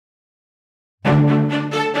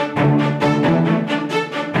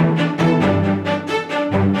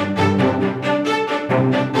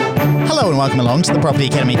and welcome along to the Property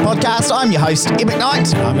Academy podcast. I'm your host, Ed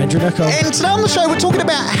McKnight. I'm Andrew Nicol. And today on the show, we're talking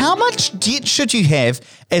about how much debt should you have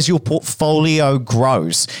as your portfolio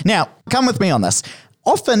grows. Now, come with me on this.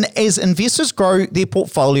 Often, as investors grow their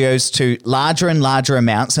portfolios to larger and larger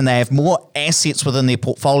amounts and they have more assets within their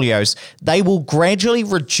portfolios, they will gradually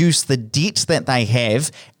reduce the debt that they have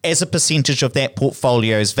as a percentage of that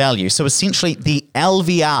portfolio's value. So essentially, the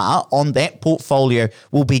LVR on that portfolio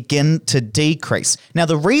will begin to decrease. Now,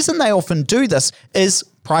 the reason they often do this is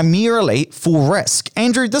primarily for risk.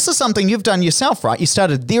 Andrew, this is something you've done yourself, right? You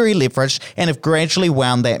started very leveraged and have gradually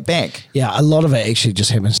wound that back. Yeah, a lot of it actually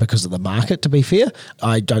just happens because of the market, to be fair.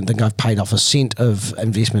 I don't think I've paid off a cent of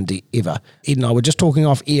investment debt ever. Ed and I were just talking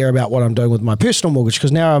off air about what I'm doing with my personal mortgage,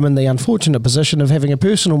 because now I'm in the unfortunate position of having a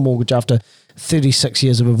personal mortgage after 36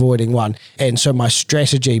 years of avoiding one. And so my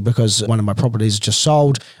strategy, because one of my properties just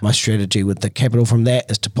sold, my strategy with the capital from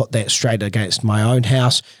that is to put that straight against my own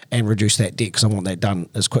house and reduce that debt, because I want that done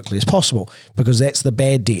as quickly as possible, because that's the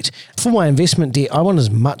bad debt. For my investment debt, I want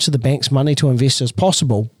as much of the bank's money to invest as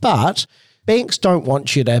possible, but banks don't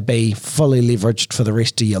want you to be fully leveraged for the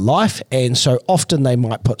rest of your life, and so often they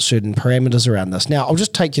might put certain parameters around this. Now, I'll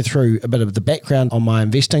just take you through a bit of the background on my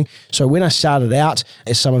investing. So when I started out,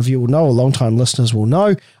 as some of you will know, or long-time listeners will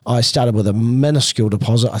know, I started with a minuscule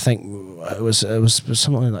deposit. I think it was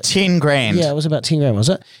something like 10 grand. Yeah, it was about 10 grand, was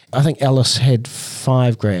it? I think Alice had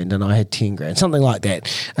 5 grand and I had 10 grand, something like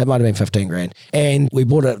that. It might have been 15 grand. And we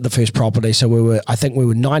bought the first property, so I think we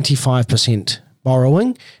were 95%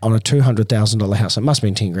 borrowing on a $200,000 house. It must have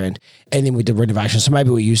been 10 grand. And then we did renovations. So maybe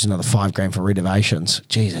we used another 5 grand for renovations.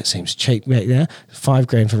 Geez, that seems cheap back now. 5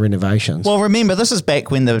 grand for renovations. Well, remember, this is back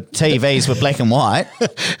when the TVs were black and white.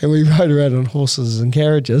 And we rode around on horses and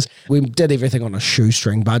carriages. We did everything on a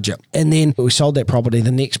shoestring budget. And then we sold that property.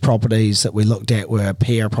 The next properties that we looked at were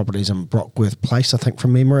PR properties in Brockworth Place, I think,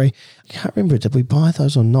 from memory. I can't remember, did we buy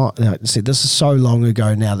those or not? Now, see, this is so long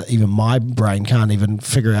ago now that even my brain can't even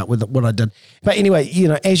figure out what I did. But anyway,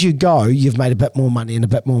 as you go, you've made a bit more money and a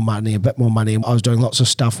bit more money, a bit more money. I was doing lots of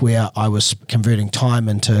stuff where I was converting time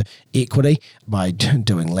into equity by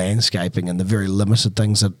doing landscaping and the very limited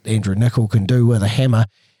things that Andrew Nicol can do with a hammer.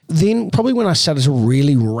 Then probably when I started to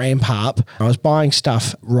really ramp up, I was buying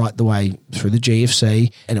stuff right the way through the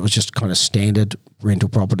GFC, and it was just kind of standard rental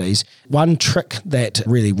properties. One trick that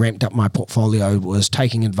really ramped up my portfolio was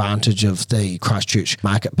taking advantage of the Christchurch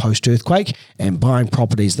market post-earthquake and buying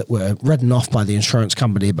properties that were written off by the insurance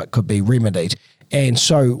company but could be remedied. And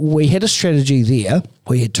so we had a strategy there.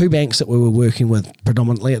 We had 2 banks that we were working with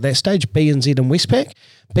predominantly at that stage, BNZ and Westpac.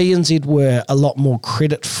 BNZ were a lot more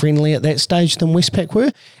credit friendly at that stage than Westpac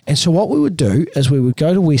were. And so what we would do is we would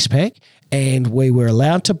go to Westpac and we were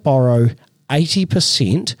allowed to borrow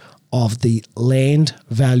 80% of the land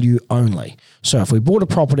value only. So if we bought a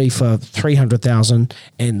property for $300,000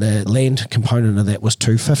 and the land component of that was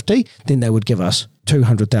 $250,000, then they would give us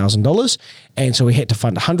 $200,000. And so we had to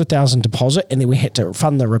fund $100,000 deposit, and then we had to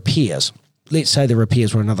fund the repairs. Let's say the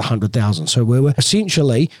repairs were another $100,000. So we were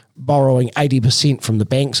essentially borrowing 80% from the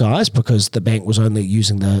bank's eyes, because the bank was only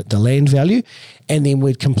using the land value. And then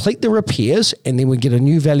we'd complete the repairs, and then we'd get a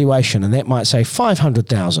new valuation, and that might say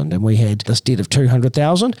 $500,000. And we had this debt of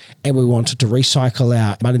 $200,000, and we wanted to recycle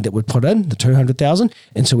our money that we'd put in, the $200,000.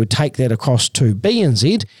 And so we'd take that across to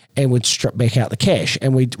BNZ and we'd strip back out the cash.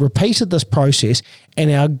 And we repeated this process.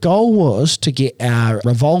 And our goal was to get our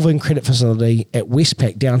revolving credit facility at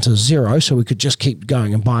Westpac down to 0, so we could just keep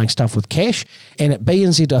going and buying stuff with cash. And at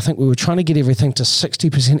BNZ, I think we were trying to get everything to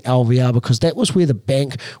 60% LVR, because that was where the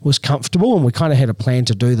bank was comfortable. And we kind of had a plan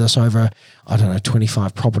to do this over,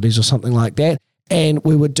 25 properties or something like that. And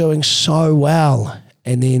we were doing so well.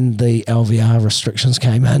 And then the LVR restrictions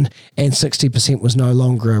came in, and 60% was no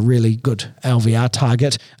longer a really good LVR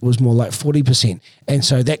target. It was more like 40%. And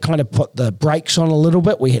so that kind of put the brakes on a little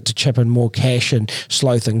bit. We had to chip in more cash and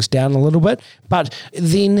slow things down a little bit. But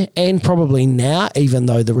then, and probably now, even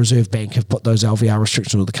though the Reserve Bank have put those LVR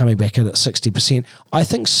restrictions, or they're coming back in at 60%, I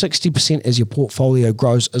think 60% as your portfolio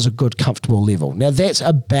grows is a good, comfortable level. Now, that's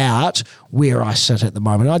about where I sit at the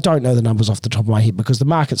moment. I don't know the numbers off the top of my head, because the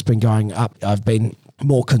market's been going up. I've been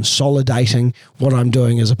more consolidating what I'm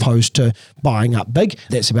doing as opposed to buying up big.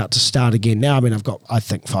 That's about to start again now. I mean, I've got, I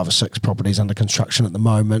think, 5 or 6 properties under construction at the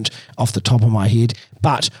moment off the top of my head.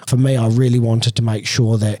 But for me, I really wanted to make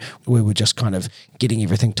sure that we were just kind of getting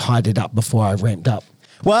everything tidied up before I ramped up.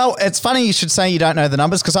 Well, it's funny you should say you don't know the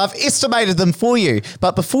numbers, because I've estimated them for you.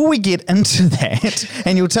 But before we get into that,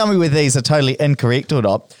 and you'll tell me whether these are totally incorrect or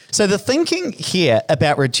not. So the thinking here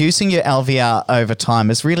about reducing your LVR over time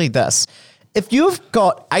is really this. If you've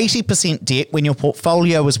got 80% debt when your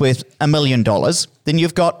portfolio is worth $1 million, then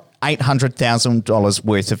you've got $800,000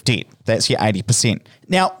 worth of debt. That's your 80%.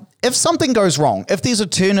 Now, if something goes wrong, if there's a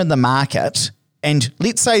turn in the market, and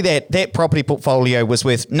let's say that property portfolio was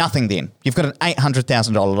worth nothing then, you've got an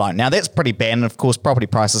 $800,000 loan. Now, that's pretty bad, and of course, property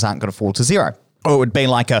prices aren't going to fall to zero. Or it would be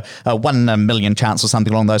like a 1 in a million chance or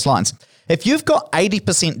something along those lines. If you've got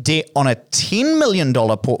 80% debt on a $10 million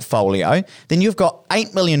portfolio, then you've got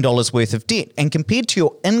 $8 million worth of debt. And compared to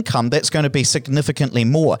your income, that's going to be significantly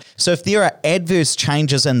more. So if there are adverse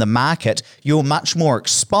changes in the market, you're much more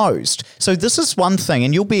exposed. So this is one thing,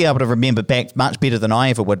 and you'll be able to remember back much better than I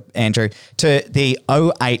ever would, Andrew, to the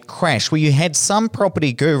 2008 crash, where you had some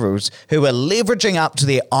property gurus who were leveraging up to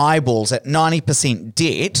their eyeballs at 90%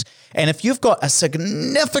 debt. And if you've got a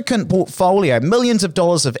significant portfolio, millions of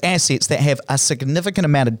dollars of assets that have a significant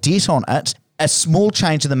amount of debt on it, a small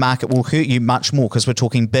change in the market will hurt you much more because we're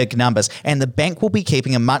talking big numbers. And the bank will be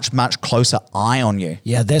keeping a much, much closer eye on you.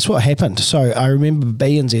 Yeah, that's what happened. So I remember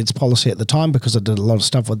BNZ's policy at the time, because I did a lot of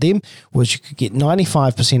stuff with them, was you could get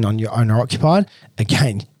 95% on your owner-occupied.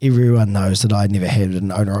 Again, everyone knows that I never had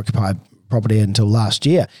an owner-occupied property until last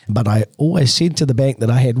year, but I always said to the bank that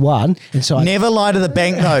I had one, and so never lie to the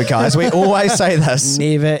bank though, guys. We always say this.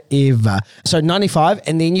 Never ever. So 95,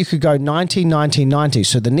 and then you could go 90, 90, 90.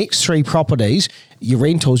 So the next three properties, your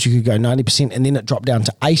rentals, you could go 90%, and then it dropped down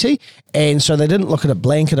to 80. And so they didn't look at a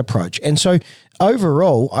blanket approach. And so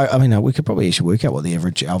overall, I mean, we could probably actually work out what the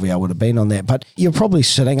average LVR would have been on that, but you're probably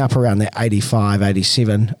sitting up around that 85,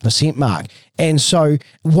 87% mark. And so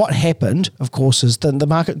what happened, of course, is that the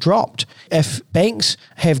market dropped. If banks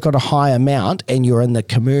have got a high amount and you're in the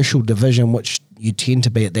commercial division, which you tend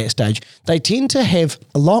to be at that stage, they tend to have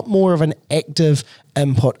a lot more of an active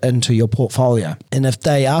input into your portfolio. And if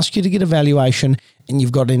they ask you to get a valuation and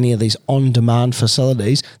you've got any of these on-demand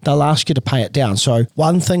facilities, they'll ask you to pay it down. So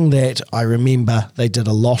one thing that I remember they did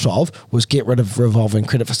a lot of was get rid of revolving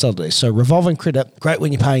credit facilities. So revolving credit, great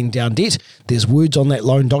when you're paying down debt. There's words on that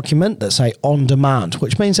loan document that say on demand,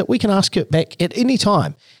 which means that we can ask it back at any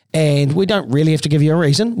time. And we don't really have to give you a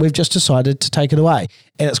reason. We've just decided to take it away.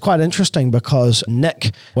 And it's quite interesting because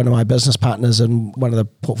Nick, one of my business partners in one of the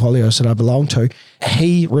portfolios that I belong to,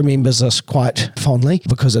 he remembers this quite fondly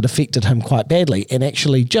because it affected him quite badly. And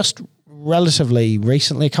actually just relatively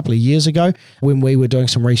recently, a couple of years ago, when we were doing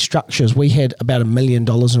some restructures, we had about $1 million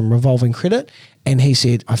in revolving credit. And he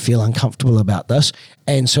said, I feel uncomfortable about this.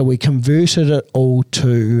 And so we converted it all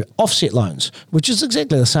to offset loans, which is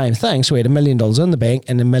exactly the same thing. So we had $1 million in the bank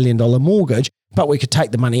and $1 million mortgage, but we could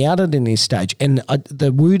take the money out at any stage. And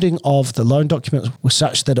the wording of the loan documents was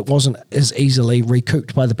such that it wasn't as easily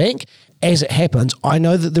recouped by the bank. As it happens, I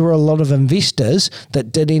know that there were a lot of investors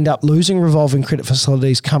that did end up losing revolving credit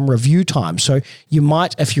facilities come review time. So you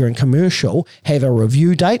might, if you're in commercial, have a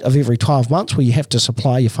review date of every 12 months where you have to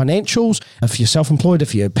supply your financials. If you're self-employed,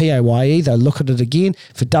 if you're PAYE, they'll look at it again.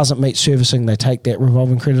 If it doesn't meet servicing, they take that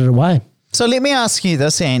revolving credit away. So let me ask you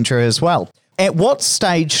this, Andrew, as well. At what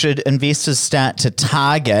stage should investors start to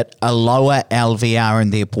target a lower LVR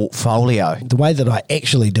in their portfolio? The way that I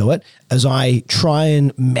actually do it is I try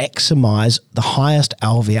and maximize the highest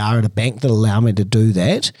LVR at a bank that allow me to do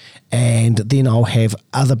that. And then I'll have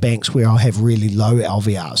other banks where I'll have really low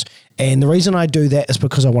LVRs. And the reason I do that is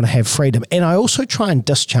because I want to have freedom. And I also try and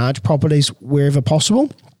discharge properties wherever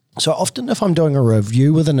possible. So often if I'm doing a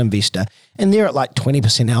review with an investor and they're at like 20%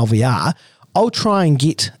 LVR, I'll try and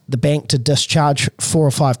get the bank to discharge 4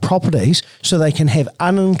 or 5 properties so they can have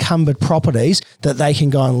unencumbered properties that they can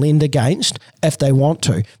go and lend against if they want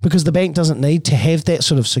to, because the bank doesn't need to have that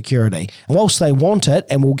sort of security. And whilst they want it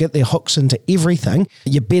and will get their hooks into everything,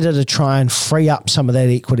 you're better to try and free up some of that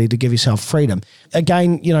equity to give yourself freedom.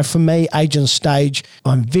 Again, you know, for me, agent stage,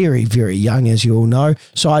 I'm very, very young, as you all know,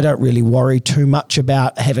 so I don't really worry too much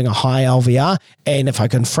about having a high LVR. And if I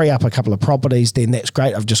can free up a couple of properties, then that's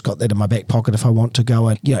great. I've just got that in my back pocket if I want to go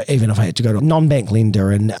and, you know, even if I had to go to a non-bank lender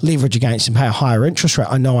and leverage against and pay a higher interest rate,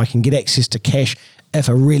 I know I can get access to cash if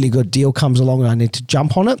a really good deal comes along and I need to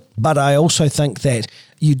jump on it. But I also think that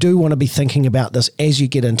you do want to be thinking about this as you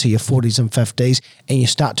get into your 40s and 50s and you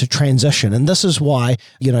start to transition. And this is why,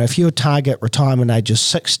 you know, if your target retirement age is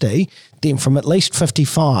 60, then from at least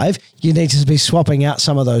 55, you need to be swapping out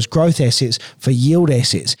some of those growth assets for yield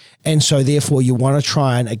assets. And so therefore you want to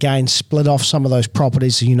try and, again, split off some of those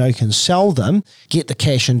properties so you know you can sell them, get the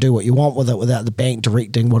cash and do what you want with it without the bank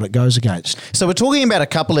directing what it goes against. So we're talking about a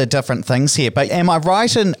couple of different things here, but am I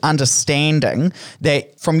right in understanding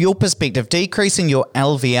that from your perspective, decreasing your LVR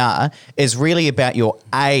LVR is really about your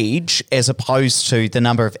age as opposed to the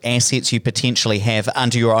number of assets you potentially have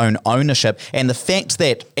under your own ownership. And the fact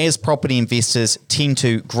that as property investors tend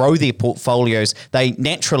to grow their portfolios, they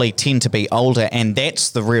naturally tend to be older, and that's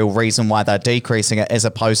the real reason why they're decreasing it as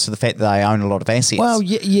opposed to the fact that they own a lot of assets. Well,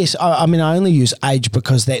 yes. I mean, I only use age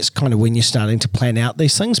because that's kind of when you're starting to plan out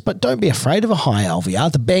these things, but don't be afraid of a high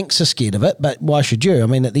LVR. The banks are scared of it, but why should you? I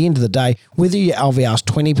mean, at the end of the day, whether your LVR is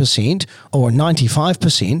 20% or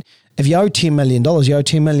 95%, if you owe $10 million, you owe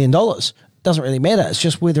 $10 million. Doesn't really matter. It's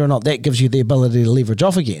just whether or not that gives you the ability to leverage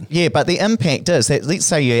off again. Yeah, but the impact is that, let's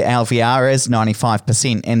say your LVR is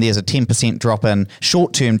 95% and there's a 10% drop in,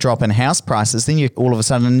 short-term drop in house prices, then you're all of a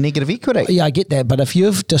sudden in negative equity. Yeah, I get that. But if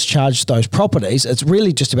you've discharged those properties, it's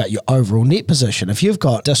really just about your overall net position. If you've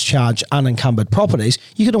got discharged unencumbered properties,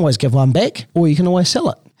 you can always give one back or you can always sell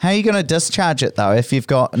it. How are you going to discharge it though if you've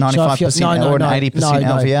got 95% or an 80%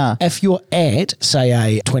 LVR? If you're at, say,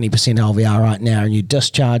 a 20% LVR right now and you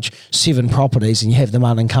discharge 7 properties and you have them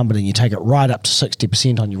unencumbered and you take it right up to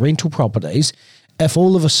 60% on your rental properties, if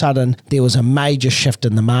all of a sudden there was a major shift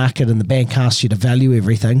in the market and the bank asks you to value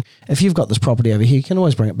everything, if you've got this property over here, you can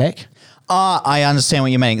always bring it back. I understand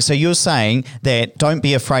what you mean. So you're saying that don't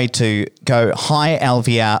be afraid to go high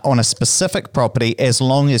LVR on a specific property as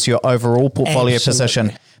long as your overall portfolio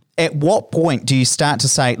position. At what point do you start to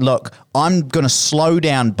say, look, I'm going to slow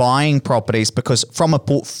down buying properties because from a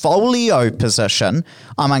portfolio position,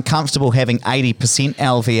 I'm uncomfortable having 80%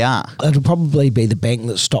 LVR? It'll probably be the bank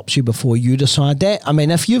that stops you before you decide that. I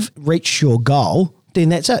mean, if you've reached your goal, then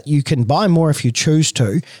that's it. You can buy more if you choose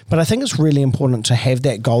to, but I think it's really important to have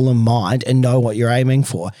that goal in mind and know what you're aiming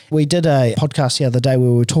for. We did a podcast the other day where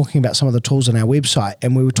we were talking about some of the tools on our website,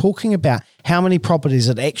 and we were talking about how many properties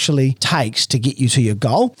it actually takes to get you to your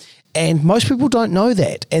goal. And most people don't know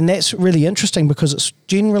that. And that's really interesting because it's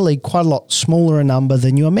generally quite a lot smaller a number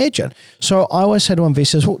than you imagine. So I always say to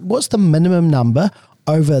investors, what's the minimum number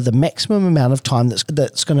over the maximum amount of time that's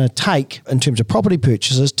going to take in terms of property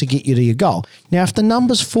purchases to get you to your goal? Now, if the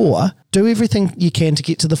number's 4, do everything you can to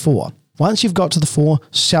get to the 4. Once you've got to the 4,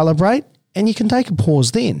 celebrate, and you can take a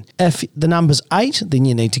pause then. If the number's 8, then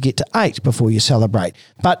you need to get to 8 before you celebrate.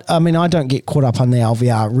 But, I mean, I don't get caught up on the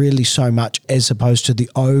LVR really so much as opposed to the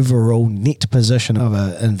overall net position of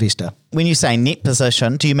an investor. When you say net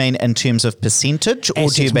position, do you mean in terms of percentage, or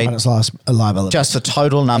do you mean liability? Just the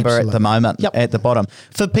total number at the moment, at the bottom?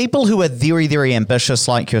 For people who are very, very ambitious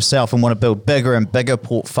like yourself and want to build bigger and bigger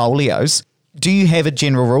portfolios, do you have a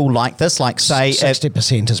general rule like this? Like, say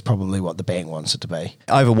 60% is probably what the bank wants it to be.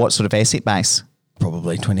 Over what sort of asset base?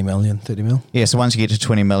 Probably 20 million, 30 mil. Yeah, so once you get to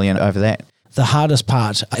 20 million over that. The hardest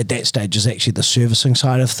part at that stage is actually the servicing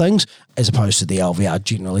side of things as opposed to the LVR,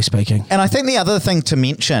 generally speaking. And I think the other thing to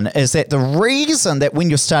mention is that the reason that when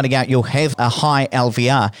you're starting out you'll have a high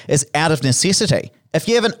LVR is out of necessity. If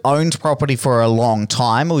you haven't owned property for a long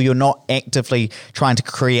time, or you're not actively trying to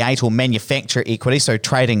create or manufacture equity, so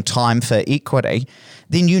trading time for equity,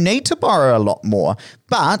 then you need to borrow a lot more.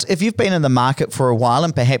 But if you've been in the market for a while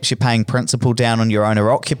and perhaps you're paying principal down on your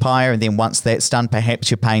owner-occupier, and then once that's done,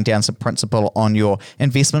 perhaps you're paying down some principal on your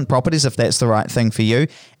investment properties, if that's the right thing for you,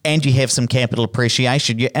 and you have some capital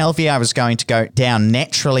appreciation, your LVR is going to go down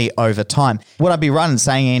naturally over time. Would I be right in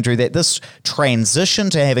saying, Andrew, that this transition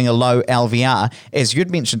to having a low LVR, as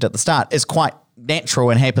you'd mentioned at the start, is quite natural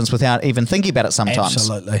and happens without even thinking about it sometimes?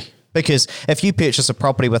 Absolutely. Because if you purchase a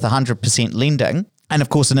property with 100% lending, and of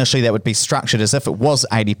course initially that would be structured as if it was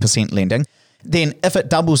 80% lending, then if it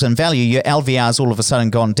doubles in value, your LVR's all of a sudden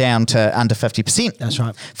gone down to under 50%. That's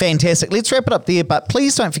right. Fantastic. Let's wrap it up there, but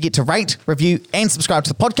please don't forget to rate, review, and subscribe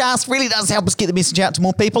to the podcast. Really does help us get the message out to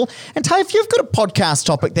more people. And Tay, if you've got a podcast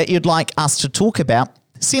topic that you'd like us to talk about,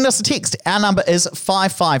 send us a text. Our number is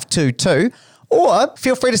 5522. Or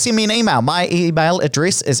feel free to send me an email. My email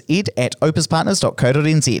address is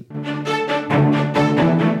ed@opuspartners.co.nz.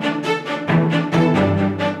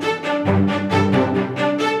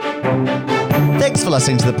 Thanks for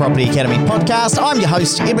listening to the Property Academy podcast. I'm your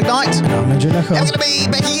host, Ed McKnight. And I'm Andrew Nicol. I'm going to be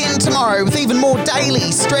back again tomorrow with even more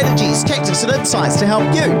daily strategies, tactics, and insights to help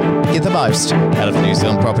you get the most out of the New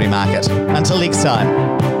Zealand property market. Until next time.